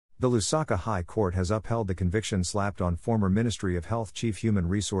The Lusaka High Court has upheld the conviction slapped on former Ministry of Health Chief Human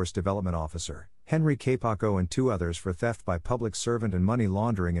Resource Development Officer, Henry Kapako, and 2 others for theft by public servant and money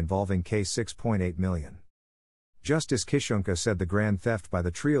laundering involving K6.8 million. Justice Kishunka said the grand theft by the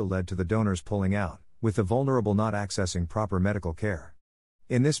trio led to the donors pulling out, with the vulnerable not accessing proper medical care.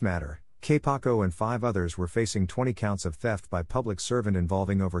 In this matter, Kapako and 5 others were facing 20 counts of theft by public servant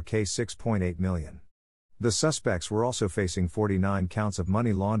involving over K6.8 million. The suspects were also facing 49 counts of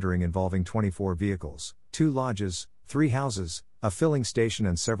money laundering involving 24 vehicles, 2 lodges, 3 houses, a filling station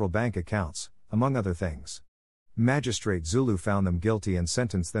and several bank accounts, among other things. Magistrate Zulu found them guilty and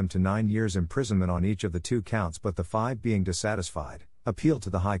sentenced them to 9 years imprisonment on each of the 2 counts, but the 5 being dissatisfied, appealed to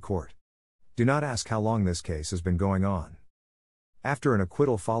the High Court. Do not ask how long this case has been going on. After an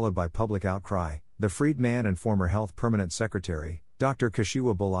acquittal followed by public outcry, the freed man and former Health Permanent Secretary, Dr.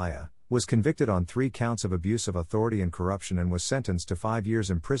 Kashiwa Bulaya, was convicted on 3 counts of abuse of authority and corruption and was sentenced to 5 years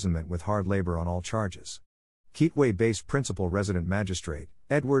imprisonment with hard labor on all charges. Kitwe-based Principal Resident Magistrate,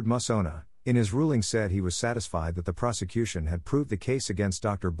 Edward Musona, in his ruling said he was satisfied that the prosecution had proved the case against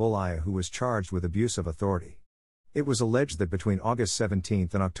Dr. Bulaya, who was charged with abuse of authority. It was alleged that between August 17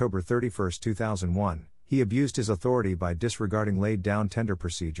 and October 31, 2001, he abused his authority by disregarding laid-down tender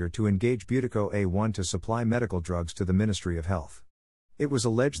procedure to engage Butiko A1 to supply medical drugs to the Ministry of Health. It was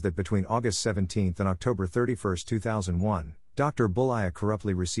alleged that between August 17 and October 31, 2001, Dr. Bulaya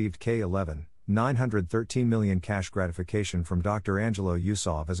corruptly received K11,913 million cash gratification from Dr. Angelo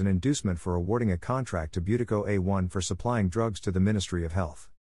Yusov as an inducement for awarding a contract to Butiko A1 for supplying drugs to the Ministry of Health.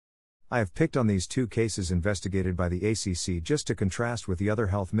 I have picked on these 2 cases investigated by the ACC just to contrast with the other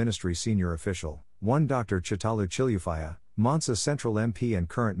Health Ministry senior official, one Dr. Chitalu Chilufaya, Mansa Central MP and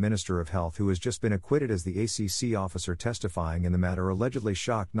current Minister of Health, who has just been acquitted as the ACC officer testifying in the matter allegedly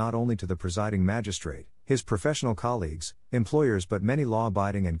shocked not only to the presiding magistrate, his professional colleagues, employers, but many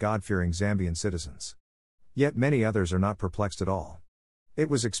law-abiding and God-fearing Zambian citizens. Yet many others are not perplexed at all. It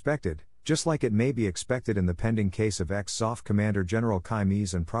was expected, just like it may be expected in the pending case of ex-ZOF Commander General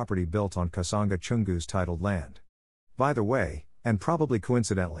Kaimes and property built on Kasanga Chungu's titled land. By the way, and probably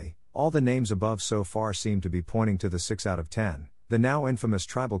coincidentally, all the names above so far seem to be pointing to the 6 out of 10, the now infamous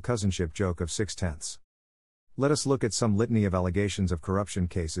tribal cousinship joke of 6/10. Let us look at some litany of allegations of corruption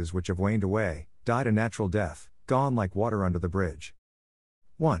cases which have waned away, died a natural death, gone like water under the bridge.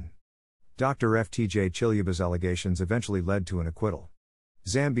 1. Dr. FTJ Chiluba's allegations eventually led to an acquittal.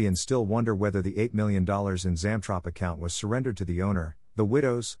 Zambians still wonder whether the $8 million in Zamtrop account was surrendered to the owner, the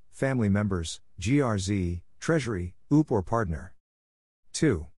widows, family members, GRZ, Treasury, OOP or partner.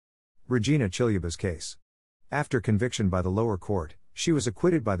 2. Regina Chiluba's case. After conviction by the lower court, she was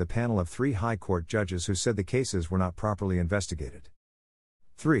acquitted by the panel of 3 High Court judges who said the cases were not properly investigated.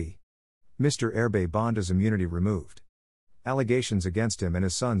 3. Mr. Herbe Banda's immunity removed. Allegations against him and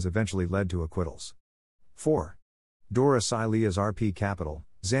his sons eventually led to acquittals. 4. Dora Silia's RP Capital,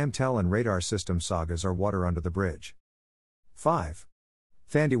 Zamtel and radar system sagas are water under the bridge. 5.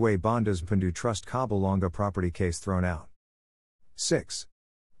 Thandiwe Banda's Mpundu Trust Kabulonga property case thrown out. 6.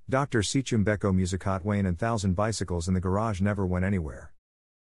 Dr. Sichumbeko Musicat Wayne and 1,000 bicycles in the garage never went anywhere.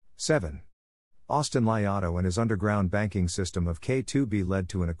 7. Austin Lyato and his underground banking system of K2B led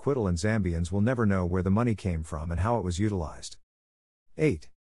to an acquittal, and Zambians will never know where the money came from and how it was utilized. 8.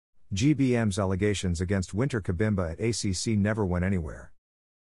 GBM's allegations against Winter Kabimba at ACC never went anywhere.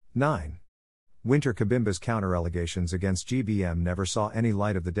 9. Winter Kabimba's counter-allegations against GBM never saw any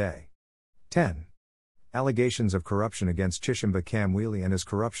light of the day. 10. Allegations of corruption against Chishimba Kamwili and his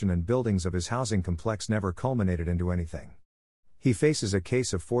corruption in buildings of his housing complex never culminated into anything. He faces a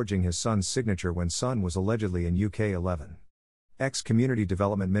case of forging his son's signature when son was allegedly in UK 11. Ex-Community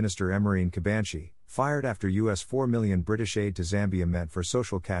Development Minister Emerine Kabanchi, fired after US $4 million British aid to Zambia meant for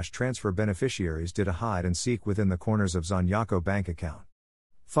social cash transfer beneficiaries did a hide-and-seek within the corners of Zanyako bank account.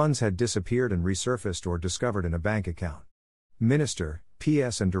 Funds had disappeared and resurfaced or discovered in a bank account. Minister,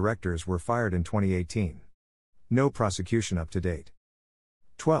 PS and directors were fired in 2018. No prosecution up to date.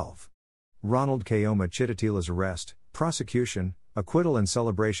 12. Ronald Kayoma Chitatila's arrest, prosecution, acquittal and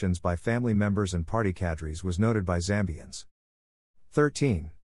celebrations by family members and party cadres was noted by Zambians. 13.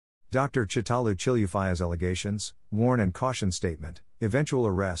 Dr. Chitalu Chilufaya's allegations, warn and caution statement, eventual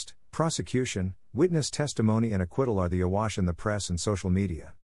arrest, prosecution, witness testimony and acquittal are the awash in the press and social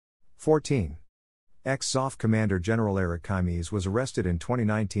media. 14. Ex-ZOF Commander General Eric Kaimes was arrested in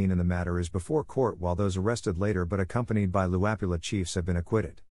 2019 and the matter is before court, while those arrested later but accompanied by Luapula chiefs have been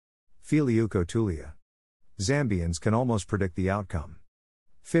acquitted. Filiuko Tulia. Zambians can almost predict the outcome.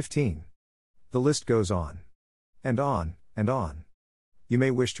 15. The list goes on. And on, and on. You may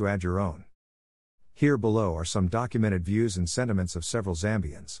wish to add your own. Here below are some documented views and sentiments of several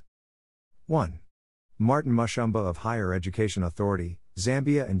Zambians. 1. Martin Mushumba of Higher Education Authority,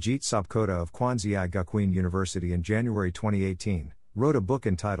 Zambia and Jeet Sobkota of Kwanzaa Gukwin University in January 2018, wrote a book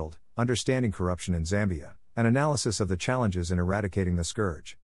entitled, Understanding Corruption in Zambia, an analysis of the challenges in eradicating the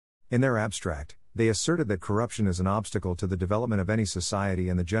scourge. In their abstract, they asserted that corruption is an obstacle to the development of any society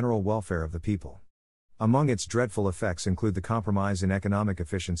and the general welfare of the people. Among its dreadful effects include the compromise in economic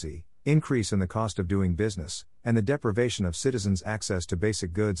efficiency, increase in the cost of doing business, and the deprivation of citizens' access to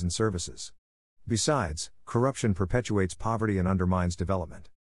basic goods and services. Besides, corruption perpetuates poverty and undermines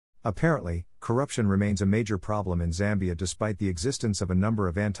development. Apparently, corruption remains a major problem in Zambia despite the existence of a number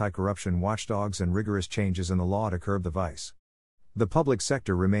of anti-corruption watchdogs and rigorous changes in the law to curb the vice. The public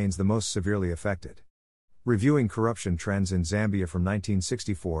sector remains the most severely affected. Reviewing corruption trends in Zambia from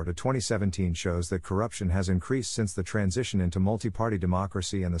 1964 to 2017 shows that corruption has increased since the transition into multi-party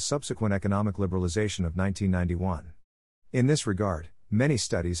democracy and the subsequent economic liberalization of 1991. In this regard, many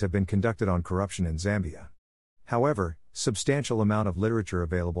studies have been conducted on corruption in Zambia. However, substantial amount of literature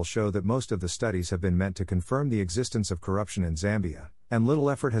available show that most of the studies have been meant to confirm the existence of corruption in Zambia, and little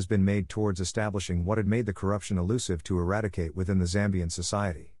effort has been made towards establishing what had made the corruption elusive to eradicate within the Zambian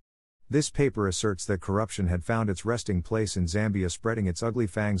society. This paper asserts that corruption had found its resting place in Zambia, spreading its ugly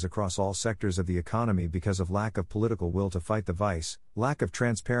fangs across all sectors of the economy because of lack of political will to fight the vice, lack of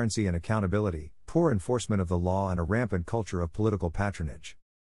transparency and accountability, poor enforcement of the law, and a rampant culture of political patronage.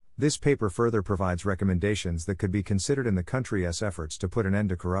 This paper further provides recommendations that could be considered in the country's efforts to put an end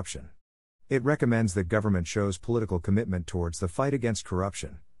to corruption. It recommends that government shows political commitment towards the fight against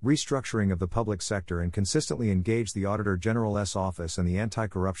corruption, restructuring of the public sector, and consistently engage the Auditor General's office and the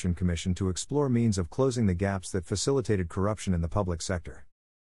Anti-Corruption Commission to explore means of closing the gaps that facilitated corruption in the public sector.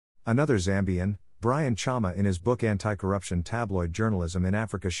 Another Zambian, Brian Chama, in his book Anti-Corruption Tabloid Journalism in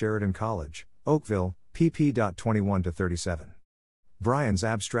Africa, Sheridan College, Oakville, pp. 21-37. Brian's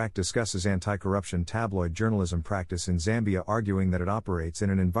abstract discusses anti-corruption tabloid journalism practice in Zambia, arguing that it operates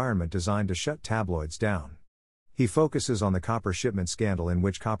in an environment designed to shut tabloids down. He focuses on the copper shipment scandal, in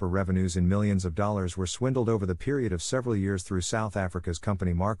which copper revenues in millions of dollars were swindled over the period of several years through South Africa's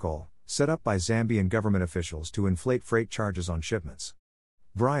company Markol, set up by Zambian government officials to inflate freight charges on shipments.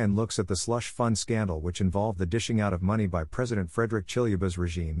 Brian looks at the slush fund scandal, which involved the dishing out of money by President Frederick Chiluba's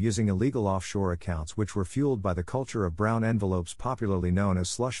regime using illegal offshore accounts, which were fueled by the culture of brown envelopes, popularly known as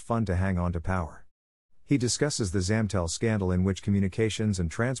slush fund, to hang on to power. He discusses the Zamtel scandal, in which Communications and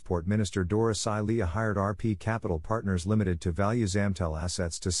Transport Minister Doris Leah hired RP Capital Partners Limited to value Zamtel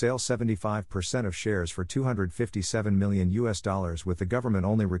assets to sell 75% of shares for $257 million, with the government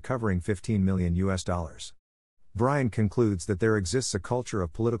only recovering $15 million. Brian concludes that there exists a culture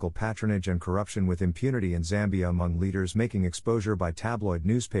of political patronage and corruption with impunity in Zambia among leaders, making exposure by tabloid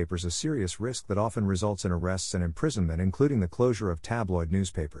newspapers a serious risk that often results in arrests and imprisonment, including the closure of tabloid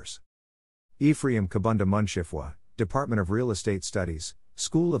newspapers. Ephraim Kabunda Munshifwa, Department of Real Estate Studies,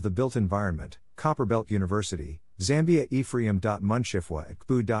 School of the Built Environment, Copperbelt University, Zambia. Ephraim.Munshifwa at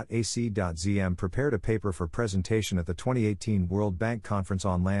kbu.ac.zm prepared a paper for presentation at the 2018 World Bank Conference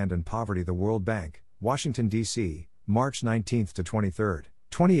on Land and Poverty, the World Bank, Washington, D.C., March 19 to 23,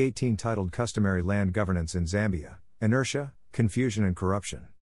 2018, titled Customary Land Governance in Zambia, Inertia, Confusion and Corruption.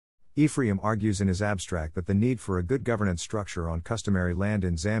 Ephraim argues in his abstract that the need for a good governance structure on customary land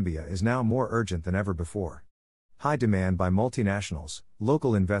in Zambia is now more urgent than ever before. High demand by multinationals,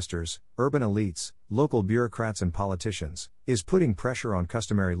 local investors, urban elites, local bureaucrats and politicians is putting pressure on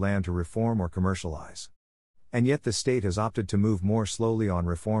customary land to reform or commercialize. And yet the state has opted to move more slowly on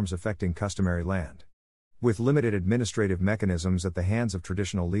reforms affecting customary land. With limited administrative mechanisms at the hands of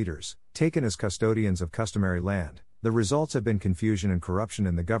traditional leaders, taken as custodians of customary land, the results have been confusion and corruption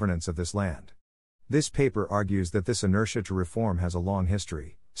in the governance of this land. This paper argues that this inertia to reform has a long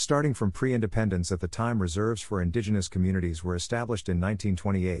history, starting from pre-independence, at the time reserves for indigenous communities were established in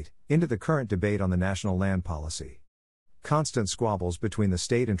 1928, into the current debate on the national land policy. Constant squabbles between the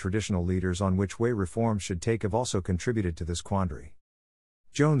state and traditional leaders on which way reforms should take have also contributed to this quandary.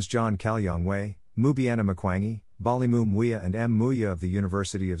 Jones John Kalyongwe, Mubiana Mkwangi, Balimu Mwiya and M. Muya of the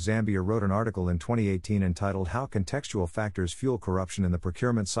University of Zambia wrote an article in 2018 entitled How Contextual Factors Fuel Corruption in the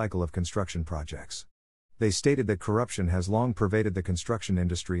Procurement Cycle of Construction Projects. They stated that corruption has long pervaded the construction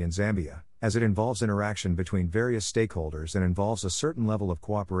industry in Zambia, as it involves interaction between various stakeholders and involves a certain level of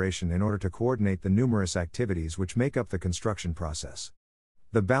cooperation in order to coordinate the numerous activities which make up the construction process.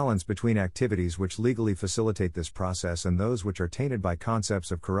 The balance between activities which legally facilitate this process and those which are tainted by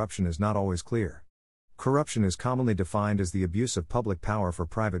concepts of corruption is not always clear. Corruption is commonly defined as the abuse of public power for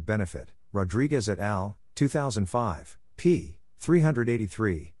private benefit, Rodriguez et al., 2005, p.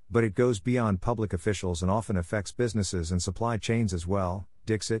 383, but it goes beyond public officials and often affects businesses and supply chains as well,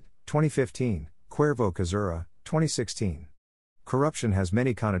 Dixit, 2015, Cuervo Kazura, 2016. Corruption has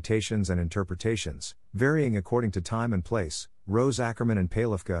many connotations and interpretations, varying according to time and place, Rose Ackerman and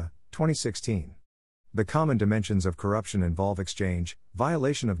Palifka, 2016. The common dimensions of corruption involve exchange,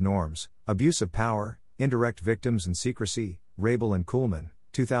 violation of norms, abuse of power, indirect victims and secrecy, Rabel and Kuhlman,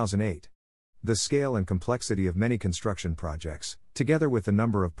 2008. The scale and complexity of many construction projects, together with the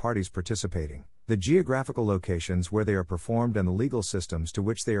number of parties participating, the geographical locations where they are performed and the legal systems to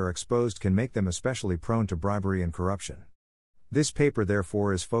which they are exposed can make them especially prone to bribery and corruption. This paper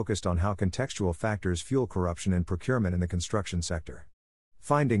therefore is focused on how contextual factors fuel corruption in procurement in the construction sector.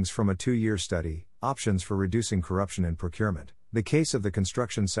 Findings from a 2-year study, Options for Reducing Corruption in Procurement, the Case of the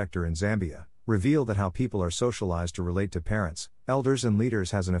Construction Sector in Zambia, reveal that how people are socialized to relate to parents, elders and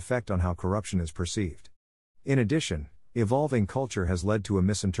leaders has an effect on how corruption is perceived. In addition, evolving culture has led to a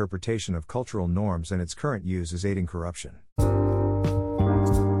misinterpretation of cultural norms and its current use is aiding corruption.